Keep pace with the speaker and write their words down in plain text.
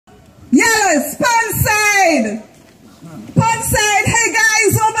on side. Hey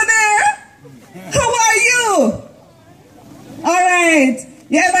guys over there. How are you? All right.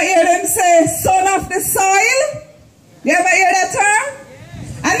 You ever hear them say, son of the soil? You ever hear that term?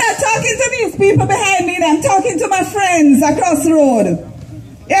 I'm not talking to these people behind me. I'm talking to my friends across the road.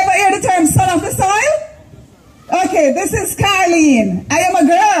 You ever hear the term son of the soil? Okay, this is Carleen. I am a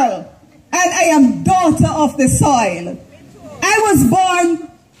girl. And I am daughter of the soil. I was born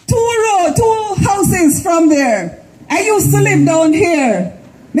two houses from there. I used to live down here,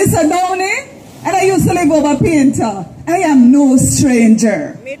 Mr. Downey, and I used to live over Painter. I am no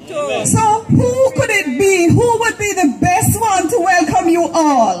stranger. Me too. So who could it be? Who would be the best one to welcome you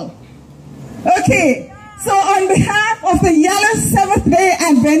all? Okay, so on behalf of the Yallahs Seventh-day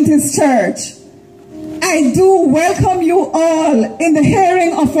Adventist Church, I do welcome you all in the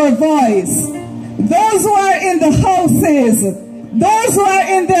hearing of our voice. Those who are in the houses, those who are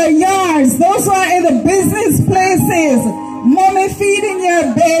in their yards, those who are in the business places, mommy feeding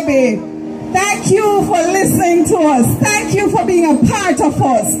your baby. Thank you for listening to us. Thank you for being a part of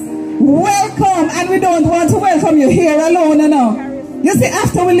us. Welcome, and we don't want to welcome you here alone, no. You see,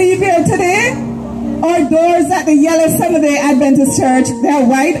 after we leave here today, our doors at the Yallahs Seventh-day Adventist Church, they're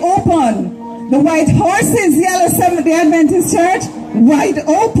wide open. The White Horses Yallahs Seventh-day Adventist Church, wide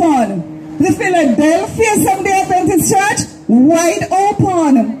open. The Philadelphia Seventh-day Adventist Church, wide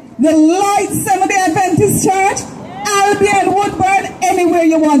open. The Light Seventh-day Adventist Church, Albion, Woodburn, anywhere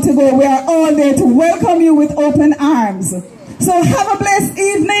you want to go. We are all there to welcome you with open arms. So have a blessed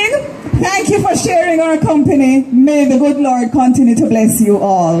evening. Thank you for sharing our company. May the good Lord continue to bless you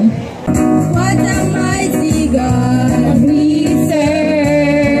all. What a mighty God we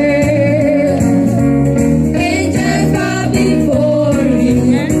serve. Angels bow before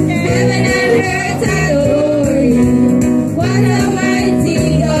him. Heaven and earth adore him. What a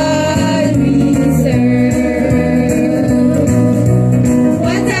mighty God we serve.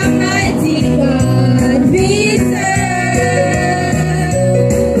 What a mighty God we serve.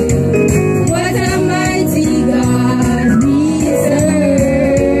 What a mighty God we serve.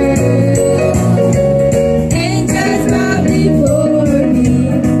 Angels bow before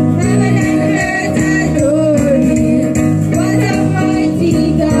him. Heaven and earth adore him. What a mighty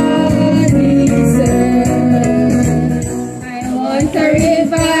God we serve. I want a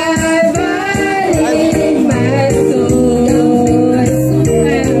revival in my soul. I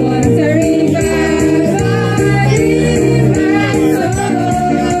want a revival in my soul.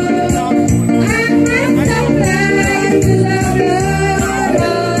 I'm supplying to the blood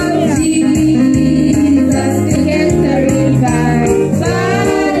of Jesus to get a revival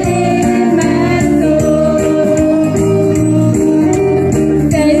in my soul.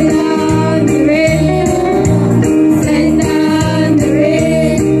 Send down the rain, send down the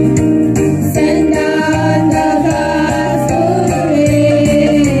rain, send down the gospel rain.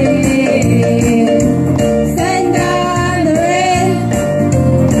 Send down the rain,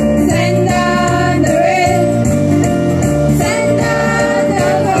 send down the rain, send down the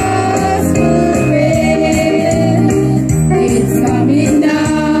gospel rain. It's coming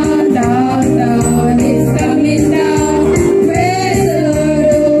down, down, down, it's coming down. Praise the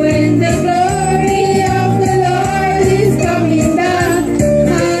Lord, when the glory of the Lord is coming down.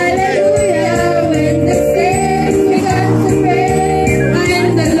 Hallelujah, when the saints begin to pray,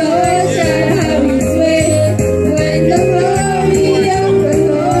 and the Lord shall have his way. When the glory of the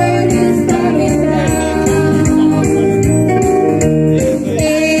Lord is coming down.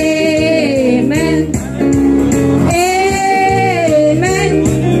 Amen. Amen.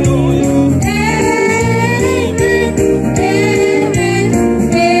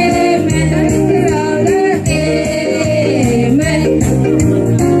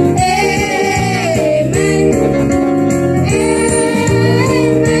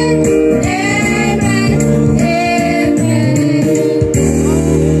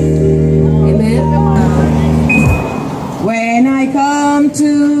 When I come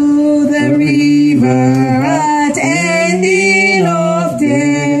to the river at ending of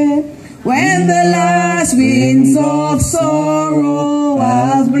day, when the last winds of sorrow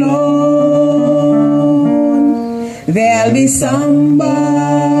have blown, there'll be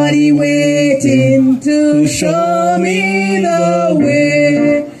somebody waiting to show me the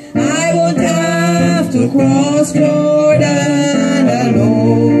way. I won't have to cross Jordan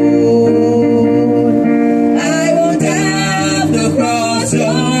alone. I won't have to cross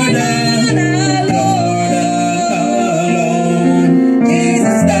Jordan alone.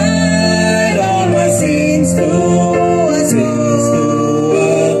 Jesus died all my sins to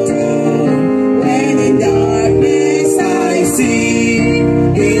atone. When in darkness I see,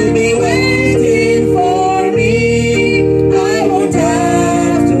 He'll be waiting for me. I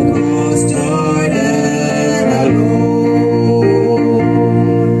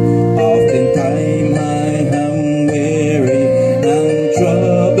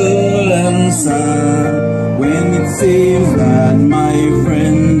sad when it seems that my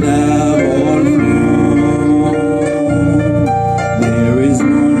friend have all flown. There is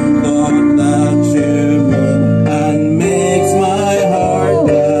one thought that cheers me and makes my heart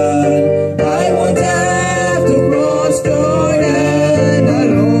glad. I won't have to cross Jordan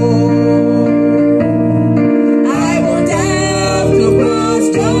alone. I won't have to cross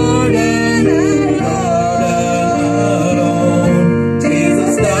Jordan alone.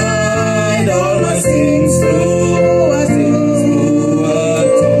 Jesus died all my sins to atone.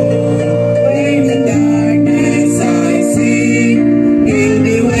 When in darkness I see, He'll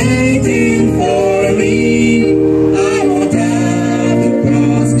be waiting for me. I won't have to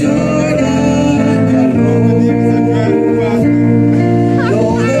cross Jordan alone.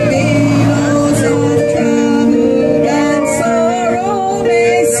 Though the billows of trouble and sorrow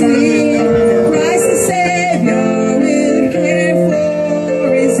may sweep, Christ the Savior will care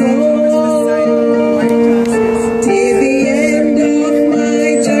for His own. Till the end of my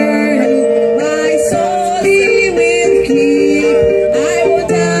journey, my soul He will keep. I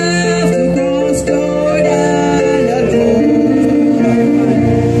won't have to cross Jordan alone.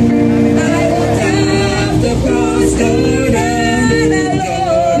 I won't have to cross Jordan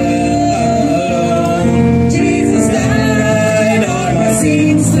alone. Jesus died all my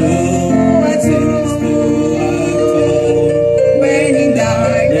sins to atone. When in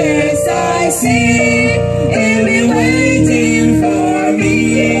darkness I see, He'll be waiting for me.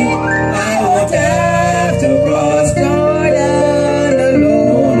 I won't have to cross Jordan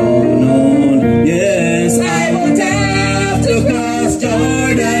alone. Yes, I won't have to cross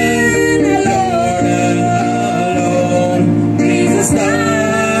Jordan alone. Jesus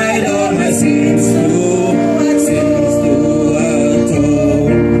died all my sins to atone.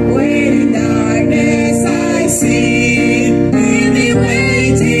 When in darkness I see, He'll be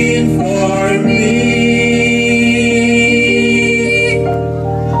waiting for me.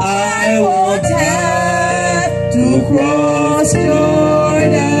 I won't have to cross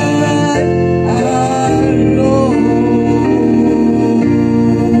Jordan alone.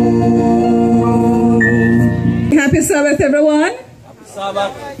 Happy Sabbath, everyone.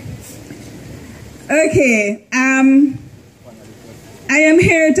 Okay, I am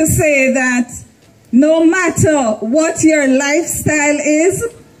here to say that no matter what your lifestyle is,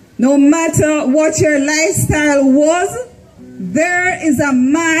 no matter what your lifestyle was, there is a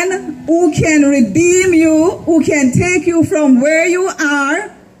man who can redeem you, who can take you from where you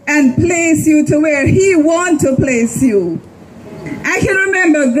are and place you to where He wants to place you. I can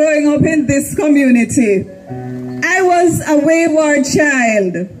remember growing up in this community. I was a wayward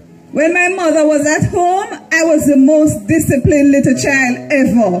child. When my mother was at home, I was the most disciplined little child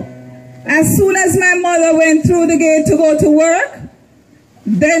ever. As soon as my mother went through the gate to go to work,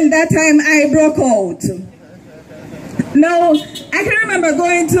 then that time I broke out. Now, I can remember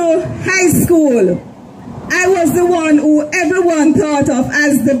going to high school. I was the one who everyone thought of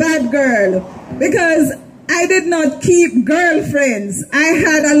as the bad girl because I did not keep girlfriends. I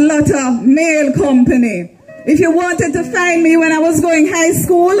had a lot of male company. If you wanted to find me when I was going high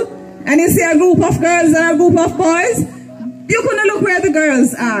school and you see a group of girls and a group of boys, you couldn't look where the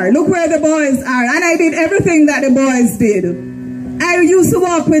girls are, look where the boys are. And I did everything that the boys did. I used to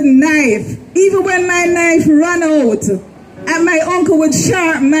walk with knife. Even when my knife ran out, and my uncle would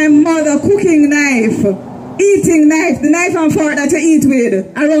sharpen my mother cooking knife, eating knife, the knife and fork that you eat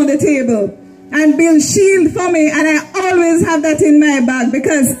with around the table, and build shield for me, and I always have that in my bag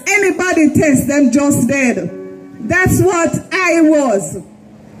because anybody test them just dead. That's what I was.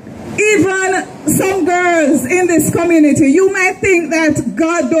 Even some girls in this community, you might think that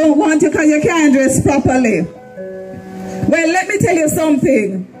God don't want you because you can't dress properly. Well, let me tell you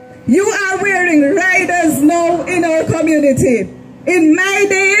something. You are wearing riders now in our community. In my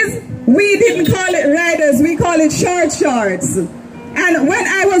days, we didn't call it riders, we call it short shorts. And when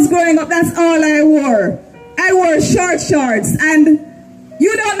I was growing up, that's all I wore. I wore short shorts. And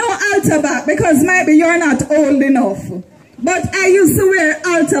you don't know altar back because maybe you're not old enough. But I used to wear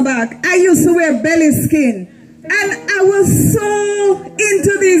altar back. I used to wear belly skin. And I was so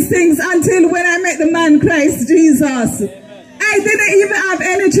into these things until when I met the man Christ Jesus. I didn't even have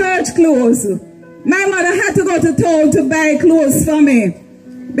any church clothes. My mother had to go to town to buy clothes for me.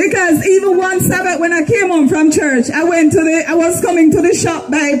 Because even one Sabbath when I came home from church, I was coming to the shop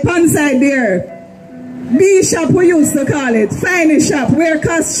by Panside there. B shop we used to call it. Finest shop, where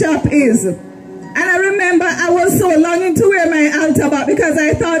Cost shop is. And I remember I was so longing to wear my altar back because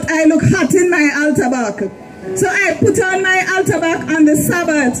I thought I looked hot in my altar back. So I put on my altar back on the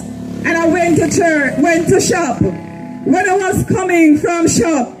Sabbath and I went to church, went to shop. When I was coming from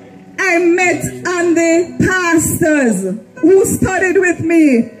shop, I I met on the pastors who studied with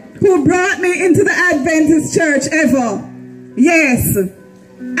me, who brought me into the Adventist church ever. Yes.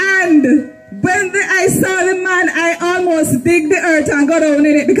 And when I saw the man, I almost dig the earth and got down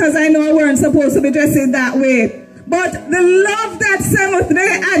in it because I know I weren't supposed to be dressing that way. But the love that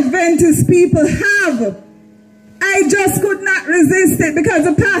Seventh-day Adventist people have, I just could not resist it because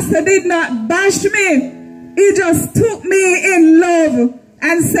the pastor did not bash me. He just took me in love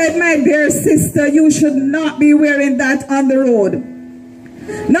and said, my dear sister, you should not be wearing that on the road.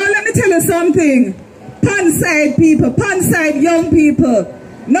 Now let me tell you something. Ponside people, Ponside young people.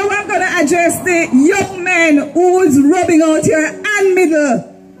 Now I'm going to address the young men who's rubbing out your hand middle.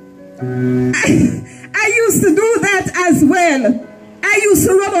 I used to do that as well. I used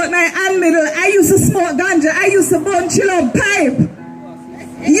to rub out my hand middle. I used to smoke ganja. I used to burn chiller pipe.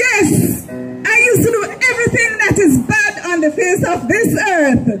 Yes, I used to do everything that is bad on the face of this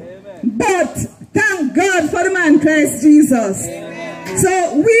earth. But thank God for the man Christ Jesus.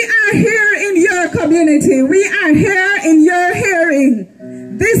 So we are here in your community. We are here in your hearing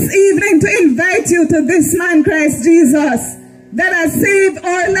this evening to invite you to this man Christ Jesus that has saved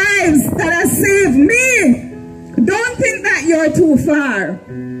our lives, that has saved me. Don't think that you're too far.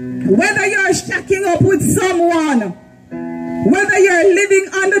 Whether you're stacking up with someone, whether you're living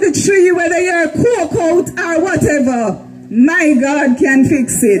under the tree, whether you're coke out or whatever, my God can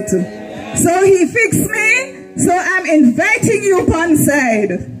fix it. So he fixed me. So I'm inviting you,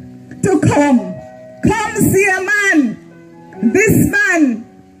 Ponside, to come. Come see a man. This man,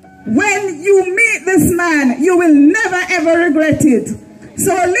 when you meet this man, you will never ever regret it.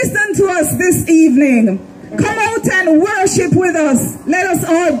 So listen to us this evening. Come out and worship with us. Let us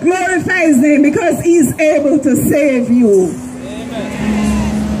all glorify his name because he's able to save you.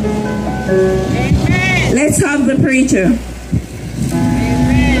 Amen. Let's have the preacher.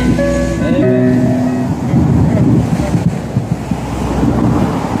 Amen. Amen.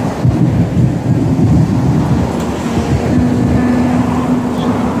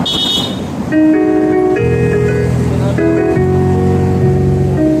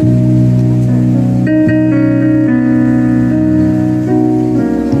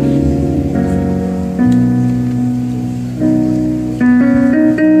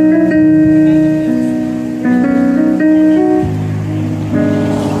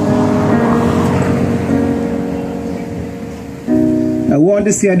 I want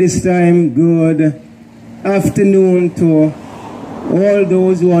to say at this time, good afternoon to all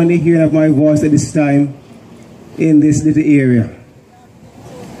those who are hearing of my voice at this time in this little area,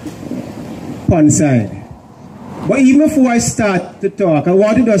 Ponside. But even before I start to talk, I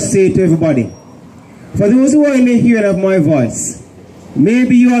want to just say to everybody, for those who are in the hearing of my voice,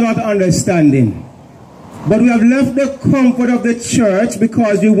 maybe you are not understanding, but we have left the comfort of the church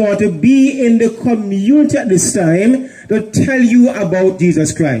because we want to be in the community at this time to tell you about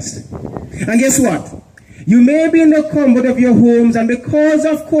Jesus Christ. And guess what? You may be in the comfort of your homes, and because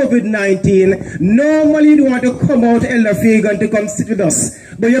of COVID-19, normally you want to come out, Elder Fagan, to come sit with us.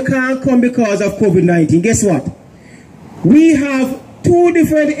 But you can't come because of COVID-19. Guess what? We have two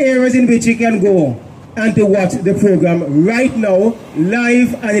different areas in which you can go and to watch the program right now,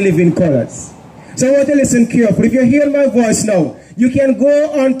 live and in living colors. So I want to listen carefully. If you hear my voice now, you can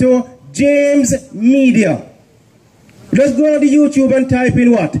go onto James Media. Just go on to YouTube and type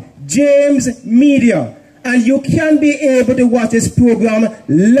in what? James Media. And you can be able to watch this program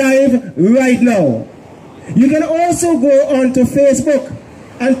live right now. You can also go onto Facebook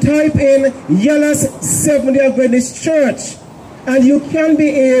and type in Yallahs Seventh-day Adventist Church. And you can be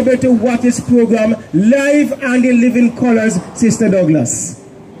able to watch this program live and in living colors, Sister Douglas.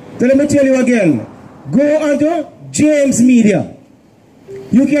 So let me tell you again, go onto James Media.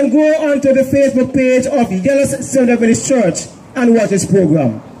 You can go onto the Facebook page of Yallahs Seventh-day Adventist Church and watch this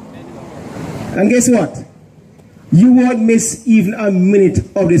program. And guess what? You won't miss even a minute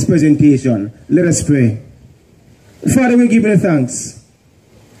of this presentation. Let us pray. Father, we give you thanks.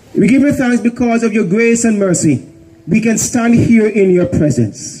 We give you thanks because of your grace and mercy. We can stand here in your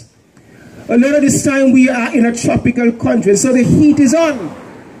presence. A lot of this time we are in a tropical country, so the heat is on.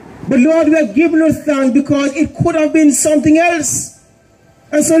 But Lord, we are giving you thanks because it could have been something else.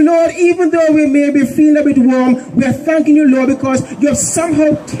 And so Lord, even though we may be feeling a bit warm, we are thanking you, Lord, because you have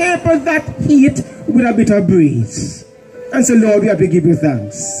somehow tempered that heat with a bit of breeze. And so Lord, we have to give you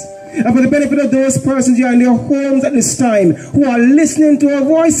thanks. And for the benefit of those persons who are in their homes at this time, who are listening to our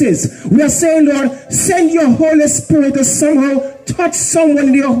voices, we are saying, Lord, send your Holy Spirit to somehow touch someone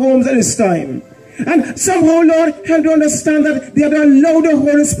in their homes at this time. And somehow, Lord, help them understand that they have to allow the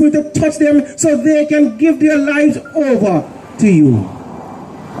Holy Spirit to touch them so they can give their lives over to you.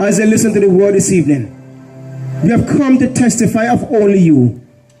 as they listen to the word this evening. We have come to testify of only you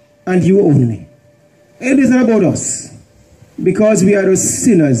and you only. It is not about us, because we are those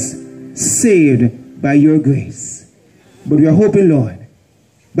sinners saved by your grace. But we are hoping, Lord,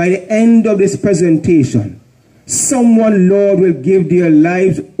 by the end of this presentation, someone, Lord, will give their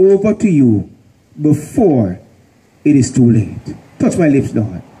lives over to you before it is too late. Touch my lips,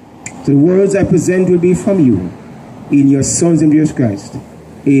 Lord. So the words I present will be from you. In your Son's name, Jesus Christ.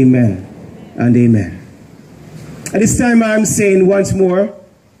 Amen and amen. At this time, I'm saying once more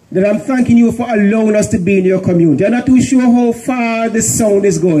that I'm thanking you for allowing us to be in your community. I'm not too sure how far this sound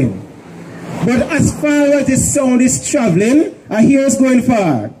is going. But as far as this sound is traveling, I hear it's going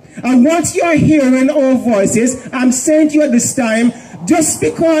far. And once you're hearing our voices, I'm saying to you at this time, just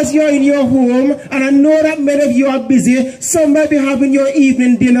because you're in your home, and I know that many of you are busy, some might be having your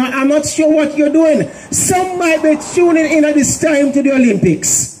evening dinner, I'm not sure what you're doing. Some might be tuning in at this time to the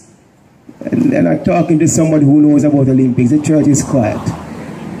Olympics. And then I'm talking to somebody who knows about the Olympics. The church is quiet.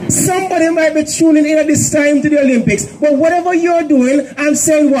 Somebody might be tuning in at this time to the Olympics. But whatever you're doing, I'm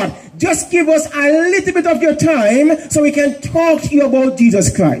saying what? Just give us a little bit of your time so we can talk to you about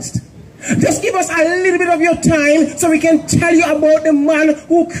Jesus Christ. Just give us a little bit of your time so we can tell you about the man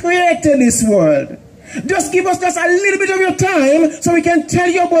who created this world. Just give us just a little bit of your time so we can tell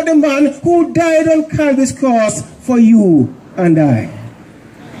you about the man who died on Calvary's cross for you and I.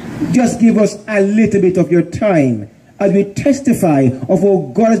 Just give us a little bit of your time as we testify of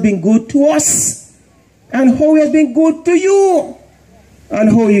how God has been good to us and how he has been good to you and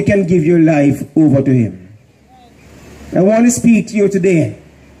how you can give your life over to him. I want to speak to you today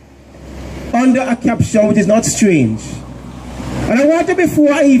under a caption which is not strange. And I want to,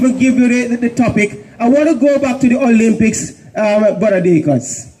 before I even give you the topic, I want to go back to the Olympics, Brother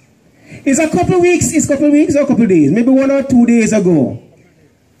Deacons. It's a couple of weeks or a couple of days, maybe 1 or 2 days ago.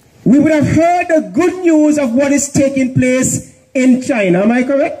 We would have heard the good news of what is taking place in China. Am I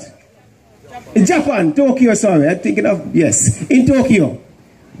correct? Japan, Tokyo, sorry. I'm thinking of, yes, in Tokyo.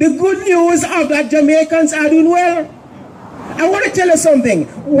 The good news of that Jamaicans are doing well. I want to tell you something.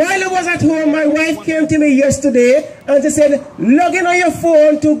 While I was at home, my wife came to me yesterday and she said, log in on your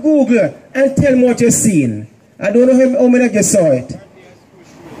phone to Google and tell me what you're seeing. I don't know how many of you saw it.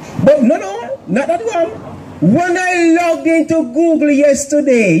 But no, not that one. When I logged into Google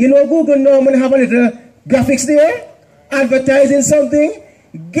yesterday, you know Google normally have a little graphics there, advertising something.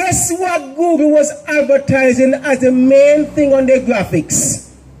 Guess what Google was advertising as the main thing on their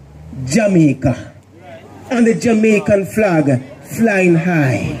graphics? Jamaica. And the Jamaican flag flying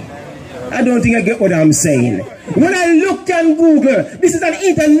high. I don't think I get what I'm saying. When I looked on Google, this is an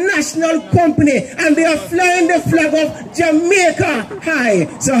international company and they are flying the flag of Jamaica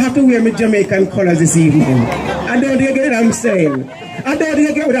high. So I have to wear my Jamaican colors this evening. I don't think I get what I'm saying. I don't think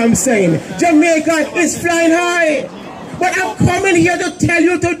I get what I'm saying. Jamaica is flying high. But I'm coming here to tell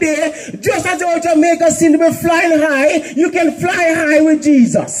you today, just as our Jamaica seems to be flying high, you can fly high with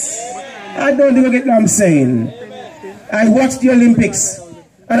Jesus. I don't think I get what I'm saying. I watched the Olympics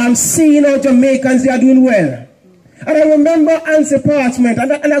and I'm seeing how Jamaicans, they are doing well. And I remember Answer Parchment,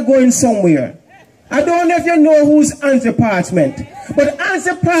 and I'm going somewhere. I don't know if you know who's Answer Parchment, but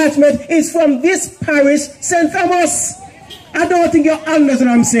Answer Parchment is from this parish, St. Thomas. I don't think you understand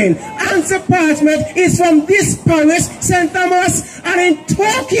what I'm saying. Answer Parchment is from this parish, St. Thomas, and in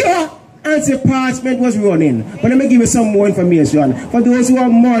Tokyo, Answer Parchment was running. But let me give you some more information. For those who are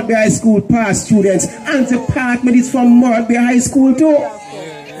Mortby High School past students, Answer Parchment is from Mortby High School too.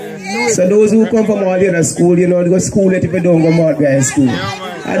 So those who come from all the other school, you know, they go school if you don't go Mortby High School.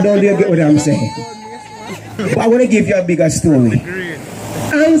 I don't get what I'm saying. But I want to give you a bigger story.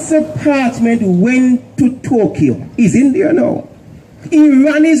 Answer Parchment went to Tokyo. He's in there now. He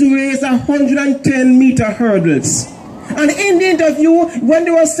ran his race 110-meter hurdles. And in the interview, when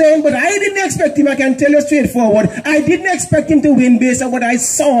they were saying, but I didn't expect him, I can tell you straightforward, I didn't expect him to win based on what I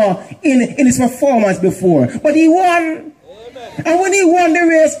saw in his performance before. But he won. And when he won the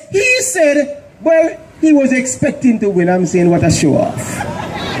race, he said, well, he was expecting to win. I'm saying, what a show off.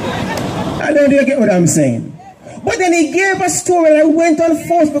 I don't get what I'm saying. But then he gave a story, and I went on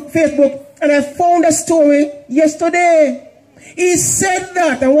Facebook, and I found a story yesterday. He said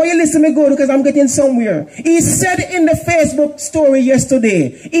that, and why you listen to me go, because I'm getting somewhere. He said in the Facebook story yesterday,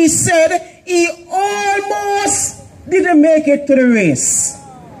 he said he almost didn't make it to the race.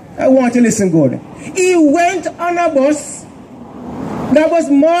 I want you to listen good. He went on a bus that was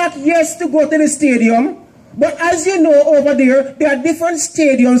marked yes to go to the stadium. But as you know, over there are different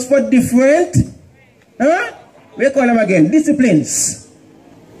stadiums for different, we call them again, disciplines.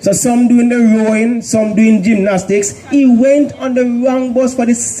 So some doing the rowing, some doing gymnastics. He went on the wrong bus for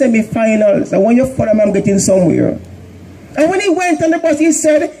the semi-finals. And when you follow me, I'm getting somewhere. And when he went on the bus, he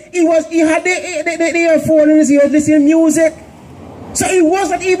said he had the earphone in his ear listening to music. So he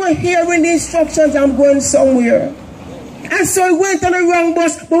wasn't even hearing the instructions, I'm going somewhere. And so he went on the wrong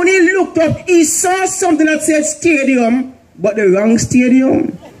bus, but when he looked up, he saw something that said stadium, but the wrong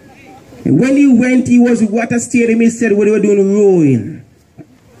stadium. And when he went, he was what a stadium, he said, what they were doing, rowing.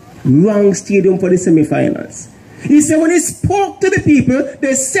 Wrong stadium for the semi-finals. He said when he spoke to the people,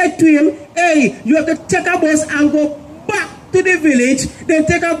 they said to him, hey, you have to take a bus and go back to the village, then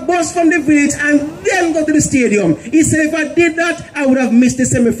take a bus from the village and then go to the stadium. He said if I did that, I would have missed the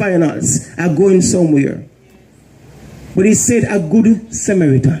semi-finals. I'm going somewhere. But he said a good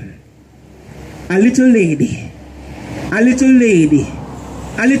Samaritan, a little lady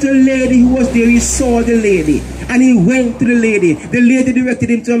who was there, he saw the lady and he went to the lady. The lady directed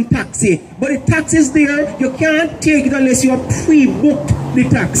him to a taxi. But the taxi is there, you can't take it unless you have pre-booked the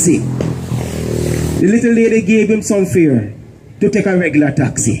taxi. The little lady gave him some fare to take a regular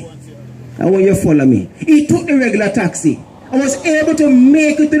taxi. I want you to follow me. He took the regular taxi and was able to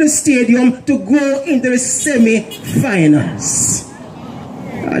make it to the stadium to go into the semi-finals.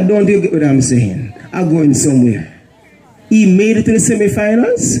 I don't get what I'm saying. I'm going somewhere. He made it to the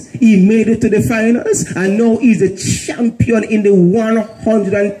semi-finals. He made it to the finals. And now he's the champion in the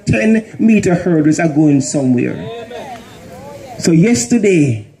 110-meter hurdles. I'm going somewhere. So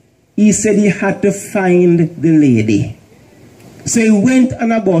yesterday, he said he had to find the lady. So he went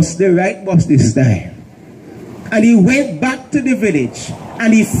on a bus, the right bus this time. And he went back to the village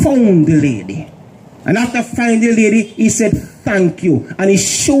and he found the lady. And after finding the lady, he said, thank you. And he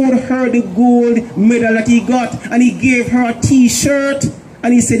showed her the gold medal that he got. And he gave her a t-shirt.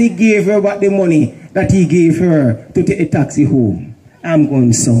 And he said he gave her back the money that he gave her to take a taxi home. I'm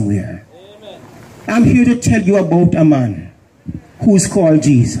going somewhere. Amen. I'm here to tell you about a man who's called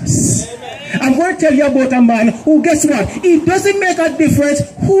Jesus. I'm going to tell you about a man who, guess what? It doesn't make a difference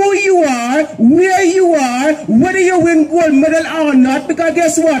who you are, where you are, whether you win gold medal or not, because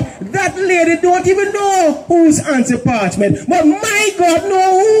guess what? That lady don't even know who's answer parchment. But my God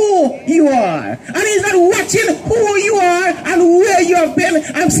knows who you are. And he's not watching who you are and where you have been.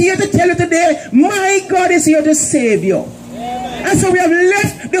 I'm here to tell you today, my God is here to save you. And so we have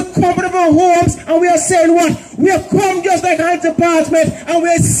left the comfort of our homes and we are saying what? We have come just like answer parchment and we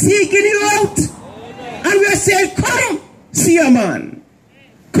are seeking you out. And we are saying, come see a man.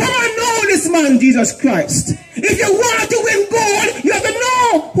 Come and know this man, Jesus Christ. If you want to win gold, you have to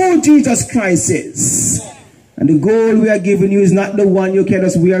know who Jesus Christ is. And the gold we are giving you is not the one you can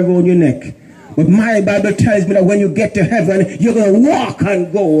just wear around your neck. But my Bible tells me that when you get to heaven, you're going to walk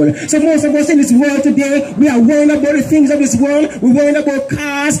on gold. So most of us in this world today, we are worrying about the things of this world. We're worrying about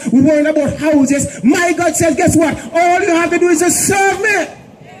cars. We're worrying about houses. My God says, guess what? All you have to do is just serve me.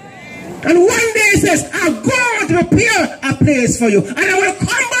 And one day he says, I'll go to prepare a place for you. And I will come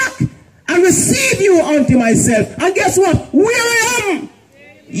back and receive you unto myself. And guess what? Where I am,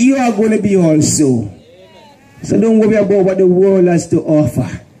 you are going to be also. So don't worry about what the world has to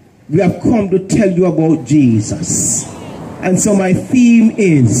offer. We have come to tell you about Jesus. And so my theme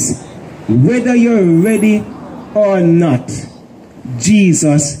is, whether you're ready or not,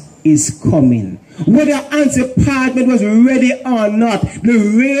 Jesus is coming. Whether answer parchment was ready or not, the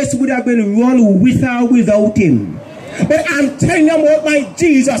race would have been run with or without him. But I'm telling you about my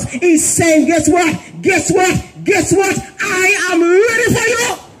Jesus. He's saying, guess what? Guess what? Guess what? I am ready for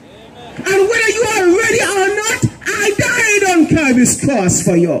you. And whether you are ready or not, I died on Calvary's cross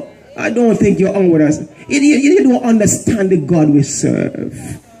for you. I don't think you're on with us. You don't understand the God we serve.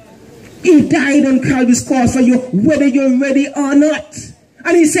 He died on Calvary's cross for you, whether you're ready or not.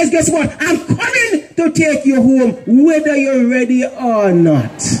 And he says, guess what? I'm coming to take you home, whether you're ready or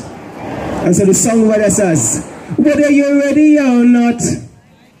not. And so the songwriter says, whether you're ready or not,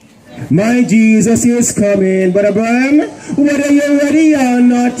 my Jesus is coming. But Abraham, whether you're ready or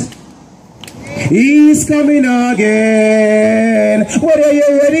not, he's coming again, whether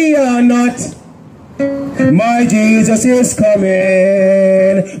you're ready or not. My Jesus is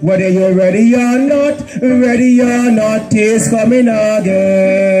coming, whether you're ready or not, he's coming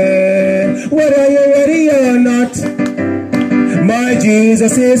again, whether you're ready or not. My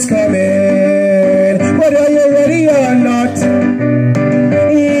Jesus is coming, whether you're ready or not,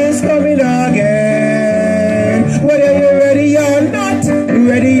 he's coming again, whether you're ready or not,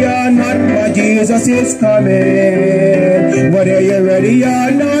 my Jesus is coming. Whether you're ready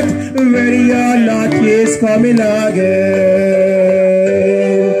or not, he's coming again.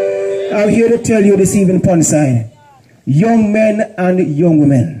 I'm here to tell you this evening, Ponside, young men and young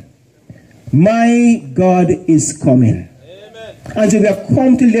women, my God is coming. And so we have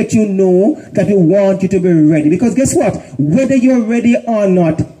come to let you know that we want you to be ready. Because guess what? Whether you're ready or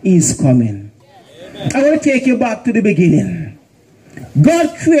not, He's coming. I want to take you back to the beginning.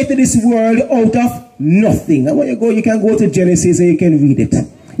 God created this world out of nothing. And when you go, you can go to Genesis and you can read it.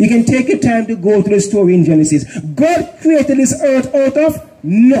 You can take your time to go to the story in Genesis. God created this earth out of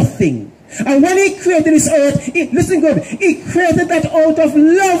nothing. And when He created this earth, listen good, He created that out of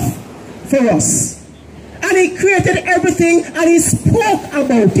love for us. And He created everything and He spoke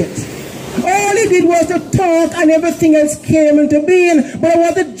about it. All He did was to talk and everything else came into being. But I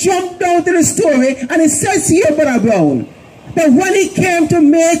want to jump down to the story, and it says here, Brother Brown, that when He came to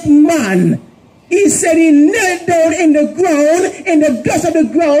make man, He said He knelt down in the ground, in the dust of the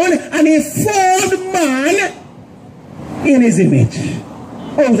ground, and He formed man in His image,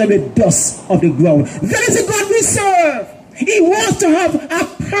 out of the dust of the ground. That is the God we serve. He wants to have a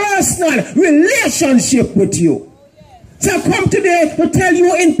personal relationship with you. So I come today to tell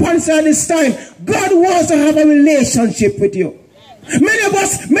you in Pansa this time, God wants to have a relationship with you. Many of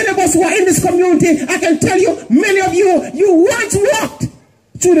us who are in this community, I can tell you, many of you once walked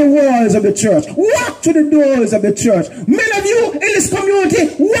through the walls of the church, walked through the doors of the church. Many of you in this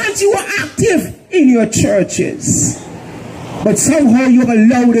community, once you were active in your churches. But somehow you have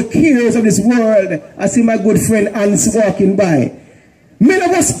allowed the cares of this world. I see my good friend Hans walking by. Many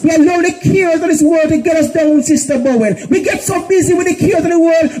of us, we allow the cares of this world to get us down, Sister Bowen. We get so busy with the cares of the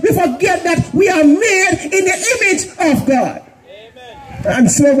world, we forget that we are made in the image of God. Amen.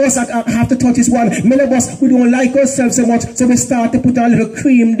 And some of us, I have to touch this one, many of us, we don't like ourselves so much, so we start to put on a little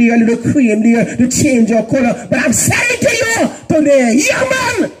cream there, to change our color. But I'm saying to you today, young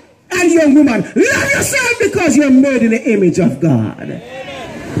man and young woman, love yourself because you're made in the image of God.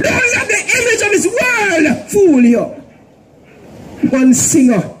 Amen. Don't let the image of this world fool you. One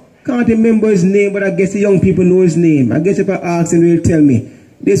singer, can't remember his name, but I guess the young people know his name. I guess if I ask him, he'll tell me.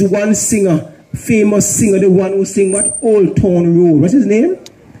 There's one singer, famous singer, the one who sing what? Old Town Road. What's his name?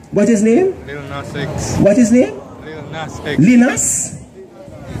 What's his name? Lil Nas X. What's his name? Lil Nas X. Linas?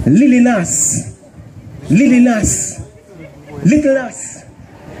 Lily Nas. Lily Nas. Little Nas.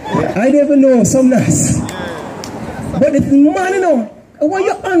 I never know some Nas. But it's man, you know, I want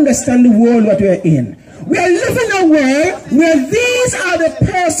you to understand the world that we're in. We are living in a world where these are the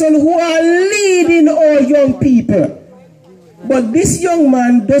persons who are leading our young people. But this young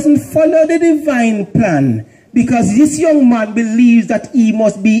man doesn't follow the divine plan because this young man believes that he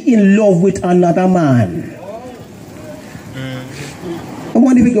must be in love with another man. I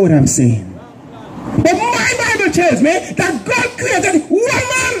wonder if you get what I'm saying. But my Bible tells me that God created one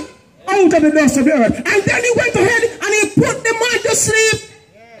man out of the dust of the earth. And then He went ahead and He put the man to sleep.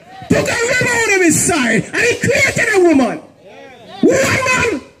 Took a river out of his side and He created a woman. One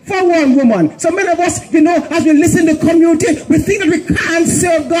man for one woman. So many of us, you know, as we listen to the community, we think that we can't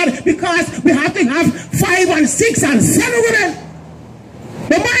serve God because we have to have 5 and 6 and 7 women.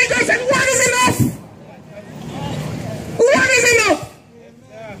 But my God said, one is enough. One is enough.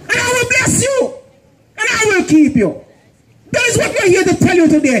 And I will bless you. And I will keep you. That is what we're here to tell you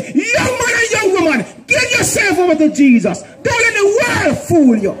today. Young man and young woman, give yourself over to Jesus. Don't let the world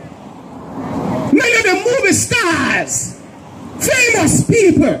fool you. Many of the movie stars, famous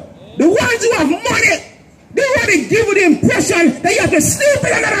people, the ones who have money, they want to give you the impression that you have to sleep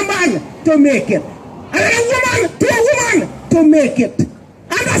with another man to make it. Another woman to a woman to make it. And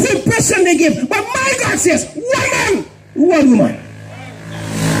that's the impression they give. But my God says, one man, one woman.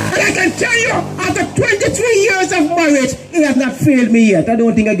 And I can tell you, after 23 years of marriage, it has not failed me yet. I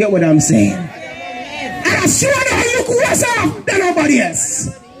don't think I get what I'm saying. And I sure don't look worse off than nobody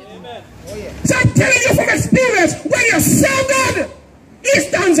else. So I'm telling you from experience, when you serve God, He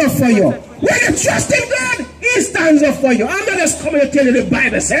stands up for you. When you trust in God, He stands up for you. I'm not just coming to tell you the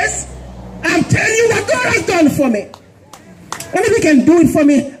Bible says. I'm telling you what God has done for me. And if He can do it for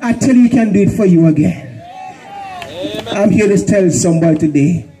me, I tell you He can do it for you again. I'm here to tell somebody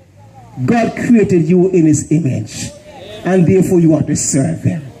today, God created you in His image. And therefore you have to serve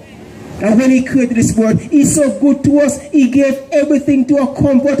Him. And when He created this world, He's so good to us. He gave everything to our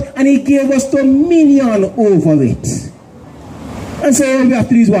comfort and He gave us dominion over it. And so all we have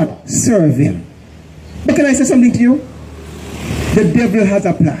to do is what? Serve Him. But can I say something to you? The devil has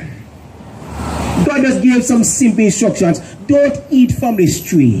a plan. God just gave some simple instructions. Don't eat from this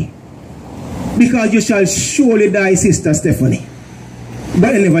tree, because you shall surely die, Sister Stephanie.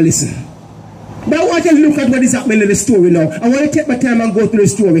 But I never listen. But I want you to look at what is happening in the story now. I want to take my time and go through the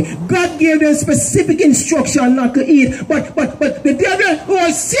story. God gave them specific instruction not to eat. But the devil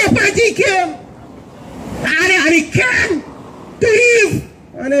was serpent, he came. And And he came to Eve.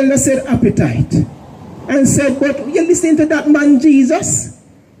 And Elder said, appetite. And said, but you listen to that man Jesus?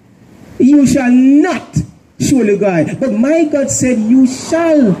 You shall not surely die. But my God said, you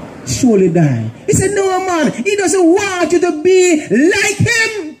shall surely die. He said, no man, he doesn't want you to be like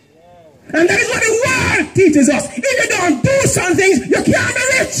him. And that is what the world teaches us. If you don't do some things, you can't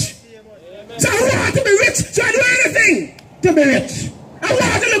be rich. So I want to be rich, so I do anything to be rich. I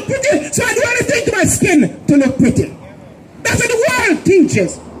want to look pretty, so I do anything to my skin to look pretty. That's what the world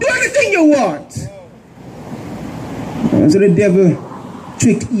teaches. Do anything you want. And so the devil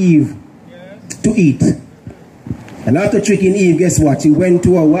tricked Eve to eat. And after tricking Eve, guess what? She went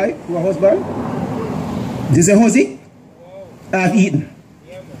to her wife, to her husband. She said, Hosey, I've eaten.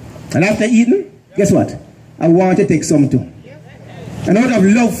 And after eating, guess what? I want to take some too. And out of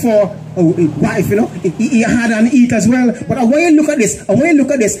love for a wife, you know, he had an eat as well. But I want you to look at this. I want you to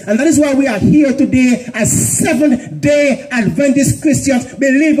look at this. And that is why we are here today as Seventh-day Adventist Christians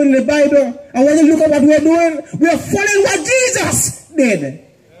believing in the Bible. I want you to look at what we are doing. We are following what Jesus did.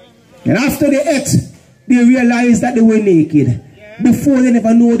 And after they ate, they realized that they were naked. Before they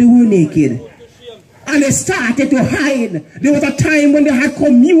never knew they were naked. And they started to hide. There was a time when they had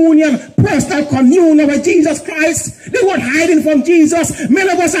communion, personal communion with Jesus Christ. They weren't hiding from Jesus.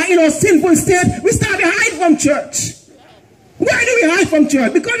 Many of us are in our sinful state. We started to hide from church. Why do we hide from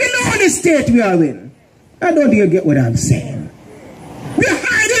church? Because we know the state we are in. I don't think you get what I'm saying. We are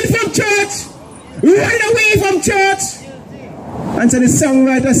hiding from church. Run away from church. And so the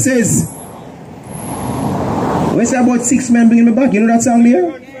songwriter says, when it's about 6 men bringing me back, you know that song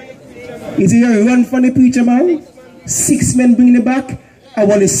there? Is it a run from the preacher, man? 6 men bringing me back. I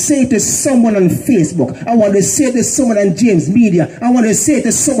want to say to someone on Facebook. I want to say to someone on James Media. I want to say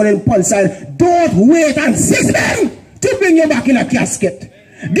to someone in Pulside, don't wait on 6 men to bring you back in a casket.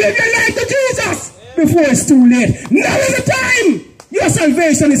 Give your life to Jesus before it's too late. Now is the time. Your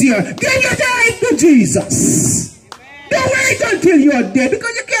salvation is here. Give your life to Jesus. Don't wait until you're dead,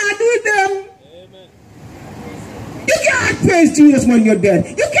 because you can't do it then. You can't praise Jesus when you're dead.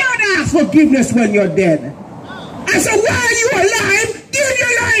 You can't ask forgiveness when you're dead. And so while you're alive, give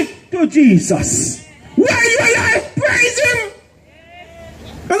your life to Jesus. While you're alive, praise him.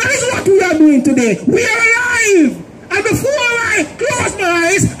 And that is what we are doing today. We are alive. And before I close my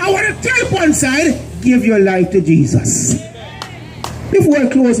eyes, I want to tell one side, give your life to Jesus. Before I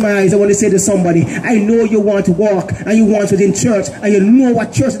close my eyes, I want to say to somebody, I know you want to walk and you want to be in church and you know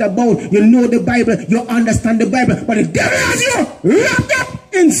what church is about. You know the Bible, you understand the Bible, but the devil has you wrapped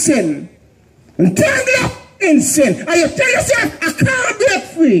up in sin and tangled up in sin. And you tell yourself, I can't break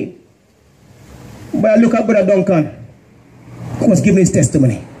free. But I look at Brother Duncan, who was giving his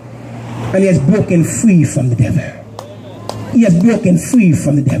testimony, and he has broken free from the devil. He has broken free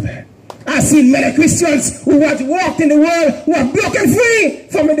from the devil. I've seen many Christians who have walked in the world who have broken free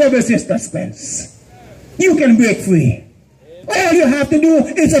from the devil, Sister Spence. You can break free. All you have to do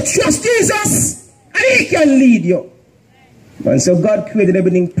is to trust Jesus and he can lead you. And so God created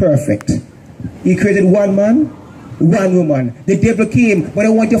everything perfect. He created one man, one woman. The devil came, but I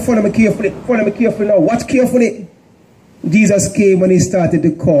want you to follow me carefully. Follow me carefully now. Watch carefully. Jesus came when he started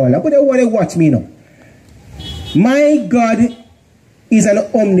to call. But I want to watch me now. My God is an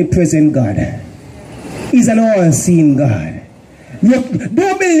omnipresent God. He's an all-seeing God. You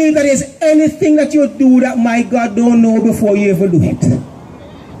don't believe that there's anything that you do that my God don't know before you ever do it.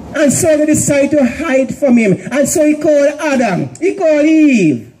 And so they decided to hide from him. And so he called Adam. He called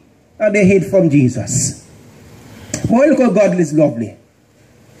Eve. And they hid from Jesus. Boy, look how God is lovely.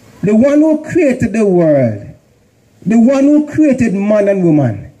 The one who created the world. The one who created man and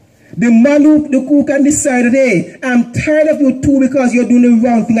woman. The man who can decide, hey, I'm tired of you two because you're doing the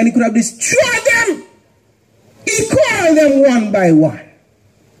wrong thing, and he could have destroyed them. He called them one by one.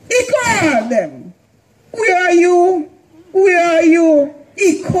 He called them. Where are you? Where are you?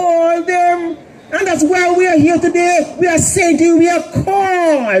 He called them. And that's why we are here today. We are saying to you, we are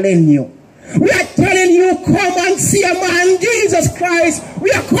calling you. We are telling you, come and see a man, Jesus Christ.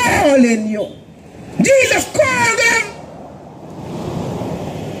 We are calling you. Jesus called them.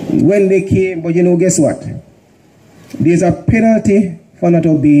 When they came, but you know, guess what? There's a penalty for not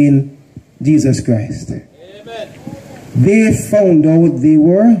obeying Jesus Christ. Amen. They found out they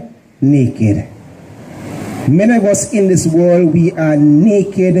were naked. Many of us in this world, we are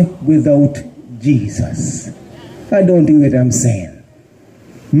naked without Jesus. I don't think what I'm saying.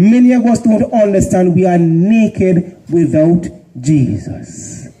 Many of us don't understand we are naked without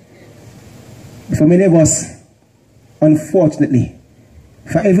Jesus. For many of us, unfortunately,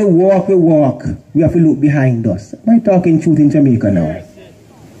 for every walk we walk, we have to look behind us. Am I talking truth in Jamaica now?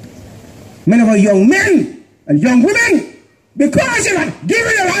 Many of our young men, And young women, because you're not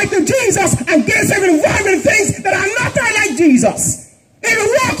giving your life to Jesus and getting yourself involved in things that are not like Jesus,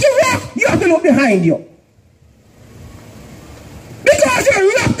 if you walk, you have to look behind you. Because you're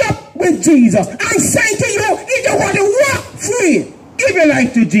wrapped up with Jesus. I'm saying to you, if you want to walk free, give your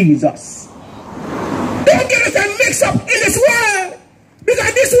life to Jesus. Don't get yourself mixed up in this world.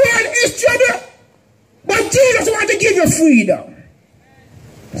 Because this world is trouble. But Jesus wants to give you freedom.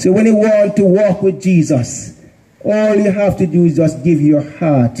 So when you want to walk with Jesus, all you have to do is just give your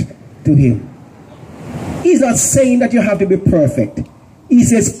heart to him. He's not saying that you have to be perfect. He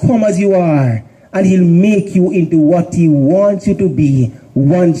says, come as you are, and he'll make you into what he wants you to be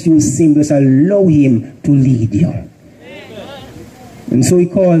once you simply just allow him to lead you. Amen. And so he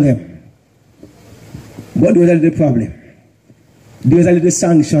called them. But there was a little problem. There was a little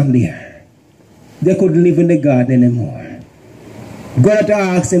sanction there. They couldn't live in the garden anymore. God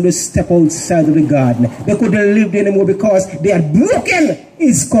asked them to step outside of the garden. They couldn't live there anymore because they had broken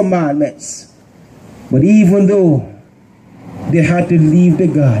his commandments. But even though they had to leave the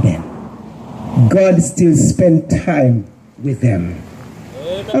garden, God still spent time with them.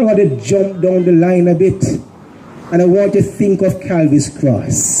 Amen. I want to jump down the line a bit, and I want to think of Calvary's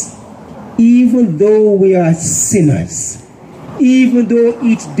cross. Even though we are sinners, even though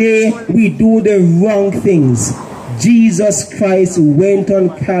each day we do the wrong things, Jesus Christ went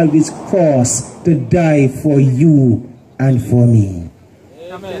on Calvary's cross to die for you and for me.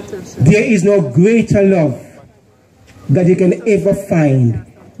 Amen. There is no greater love that you can ever find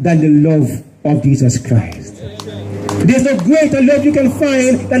than the love of Jesus Christ. There's no greater love you can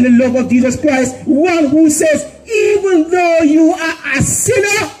find than the love of Jesus Christ. One who says, even though you are a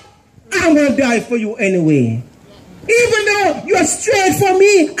sinner, I'm going to die for you anyway. Even though you're straight for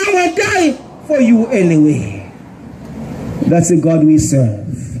me, I'm going to die for you anyway. That's the God we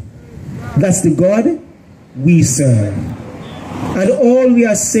serve. That's the God we serve. And all we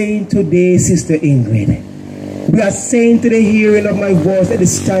are saying today, Sister Ingrid, we are saying to the hearing of my voice at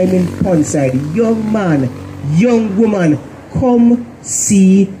this time in Ponside, young man, young woman, come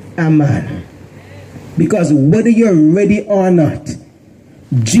see a man. Because whether you're ready or not,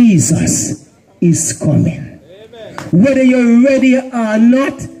 Jesus is coming. Amen. Whether you're ready or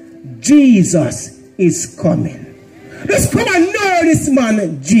not, Jesus is coming. Let's come and know this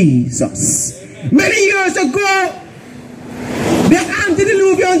man, Jesus. Many years ago, the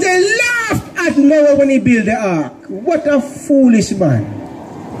antediluvians, they laughed at Noah when he built the ark. What a foolish man.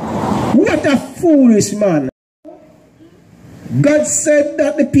 What a foolish man. God said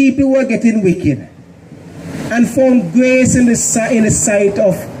that the people were getting wicked and found grace in the sight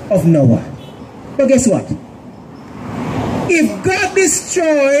of Noah. But guess what? If God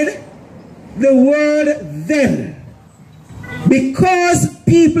destroyed the world then, because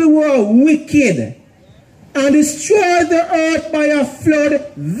people were wicked and destroyed the earth by a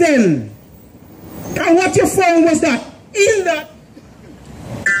flood then, and what you found was that in that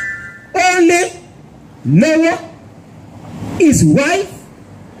only Noah, his wife,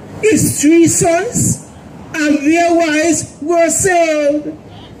 his 3 sons, and their wives were saved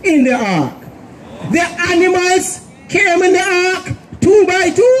in the ark. The animals came in the ark 2 by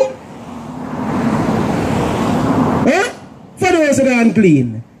 2. Huh? For those that are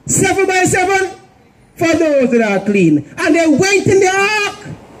unclean. 7 by 7 for those that are clean. And they went in the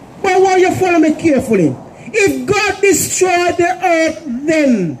ark. But why you follow me carefully? If God destroyed the earth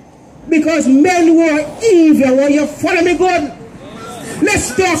then, because men were evil, why you follow me good?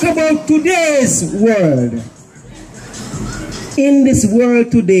 Let's talk about today's world. In this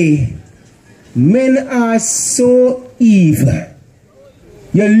world today, men are so evil.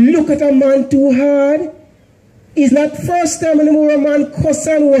 You look at a man too hard, it's not first time anymore a man cuss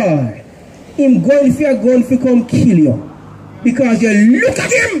and war. Him going for a gun to come kill you. Because you look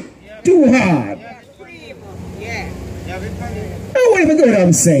at him too hard. I won't even get what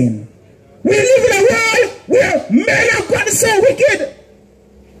I'm saying. We live in a world where men have gotten so wicked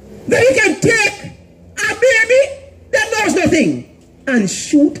that you can take a baby that knows nothing and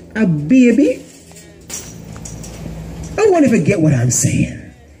shoot a baby. I won't even get what I'm saying.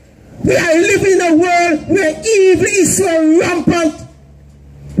 We are living in a world where evil is so rampant.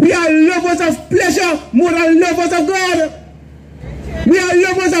 We are lovers of pleasure more than lovers of God. We are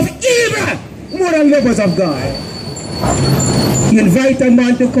lovers of evil more than lovers of God. You invite a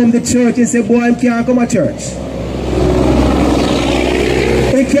man to come to church and say, boy, I can't come to church.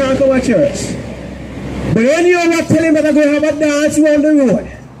 He can't come to church. But when you are telling him that I'm going to have a dance around the road,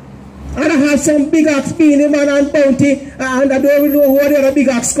 and I have some big axe being the man and bounty, and I don't know where the other big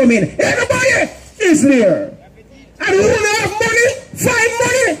axe come in. Everybody is there. And who don't have money, find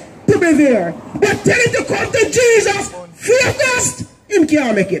money to be there. But tell him to come to Jesus free of cost. Him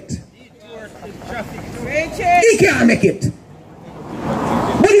can't make it. He can't make it.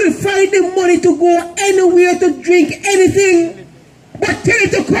 But he'll find the money to go anywhere to drink anything. But tell him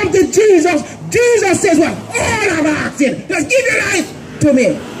to come to Jesus. Jesus says what? All I'm asking, just give your life to me.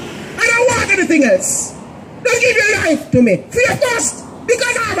 I don't want anything else. Just give your life to me. Free of cost.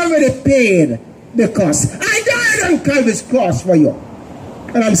 Because I've already paid the cost. I died on Calvary's cross for you.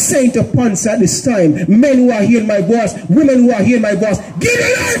 And I'm saying to Ponce at this time, men who are hearing my voice, women who are hearing my voice, give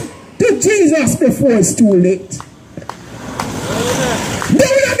your life to Jesus before it's too late. Don't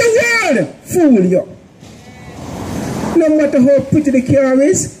let the world fool you. No matter how pretty the car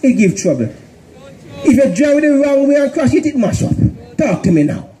is, it gives trouble. If you drive the wrong way and crash it mash up. Talk to me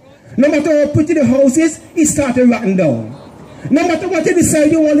now. No matter how pretty the house is, it starts rotting down. No matter what you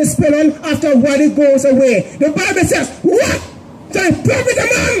decide you want to spend on, after a while it goes away. The Bible says, what? Shall it profit a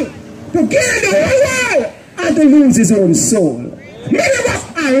man to gain the whole world and to lose his own soul? Many of us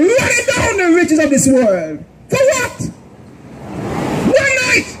are running down the riches of this world. For what? 1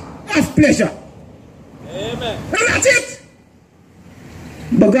 night of pleasure. Amen. And that's it.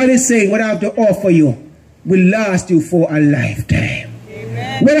 But God is saying, what I have to offer you will last you for a lifetime.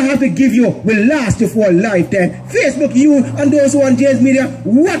 Amen. What I have to give you will last you for a lifetime. Facebook, you and those who are on James Media,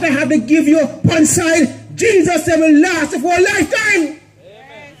 what I have to give you one side, Jesus said will last you for a lifetime.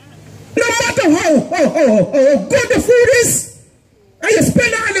 Amen. No matter how good the food is, and you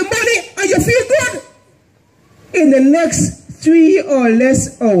spend all the money and you feel good, in the next 3 or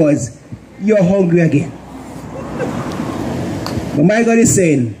less hours, you're hungry again. But my God is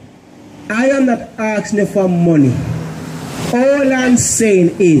saying, I am not asking you for money. All I'm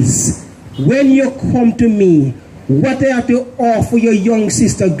saying is, when you come to me, what I have to offer your young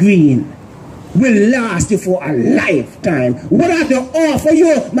sister Green will last you for a lifetime. What I have to offer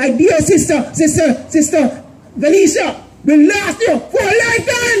you, my dear sister Venetia, will last you for a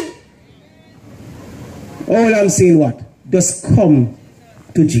lifetime. All I'm saying what? Just come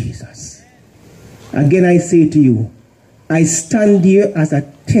to Jesus. Again I say to you, I stand here as a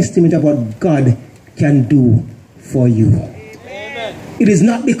testament of what God can do for you. Amen. It is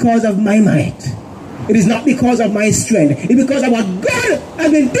not because of my might. It is not because of my strength. It is because of what God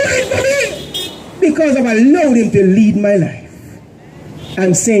has been doing for me. Because I've allowed him to lead my life.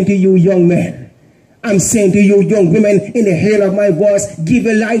 I'm saying to you young men, I'm saying to you young women in the hair of my voice, give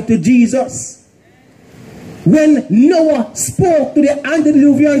your life to Jesus. When Noah spoke to the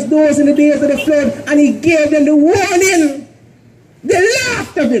antediluvians, those in the days of the flood, and he gave them the warning, they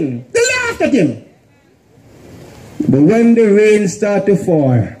laughed at him. They laughed at him. But when the rain started to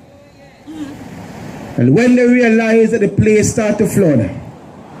fall, and when they realized that the place started to flood,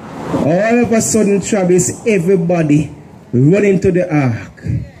 all of a sudden, Travis, everybody running to the ark.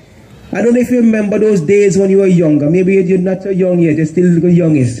 I don't know if you remember those days when you were younger. Maybe you're not so young yet, you're still the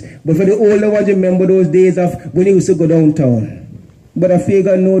youngest. But for the older ones, you remember those days of when you used to go downtown. But I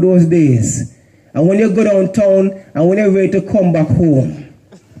figure know those days. And when you go downtown and when you're ready to come back home,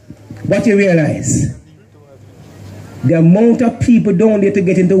 what you realize? The amount of people down there to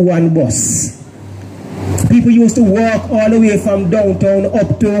get into one bus. People used to walk all the way from downtown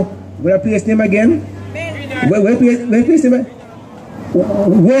up to, where place name again? Where place name?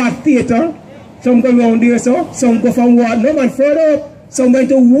 Ward Theatre. Some go around there, so some go from Ward, no man further up. Some went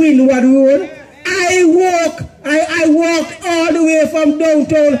to Windward Road. I walk all the way from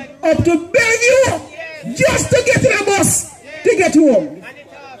downtown up to Bellevue just to get to the bus to get home.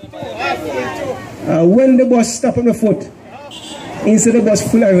 When the bus stopped on the foot, instead the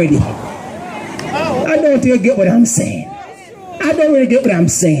bus full already. I don't really get what I'm saying. I don't really get what I'm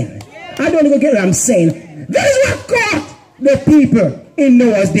saying. I don't even get what I'm saying. That is what caught the people in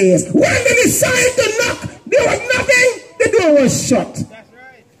Noah's days. When they decided to knock, there was nothing. The door was shut.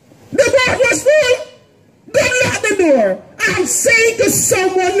 The boat was full. God locked the door. I'm saying to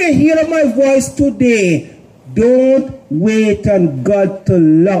someone may hear my voice today, don't wait on God to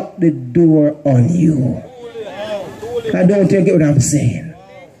lock the door on you. I don't get what I'm saying.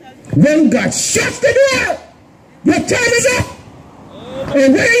 When God shuts the door, your time is up.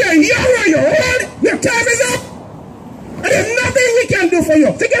 And whether you're young or you're old, your time is up. And there's nothing we can do for you.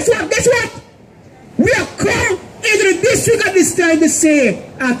 So guess what? Guess what? We have come into the district at this time to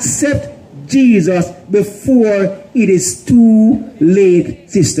say, accept Jesus before it is too late,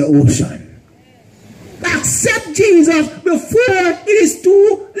 Sister Ocean. Accept Jesus before it is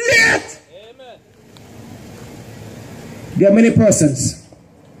too late. Amen. There are many persons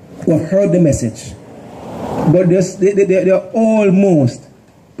who have heard the message, but they're almost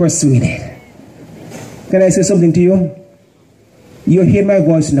persuaded. Can I say something to you? You hear my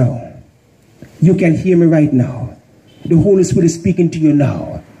voice now. You can hear me right now. The Holy Spirit is speaking to you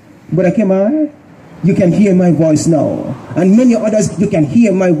now. Brother Kemal, you can hear my voice now. And many others, you can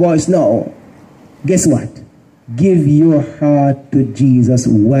hear my voice now. Guess what? Give your heart to Jesus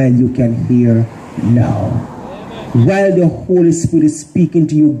while you can hear now. While the Holy Spirit is speaking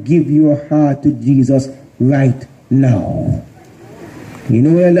to you, give your heart to Jesus right now. You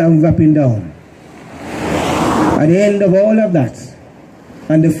know where I'm wrapping down? At the end of all of that,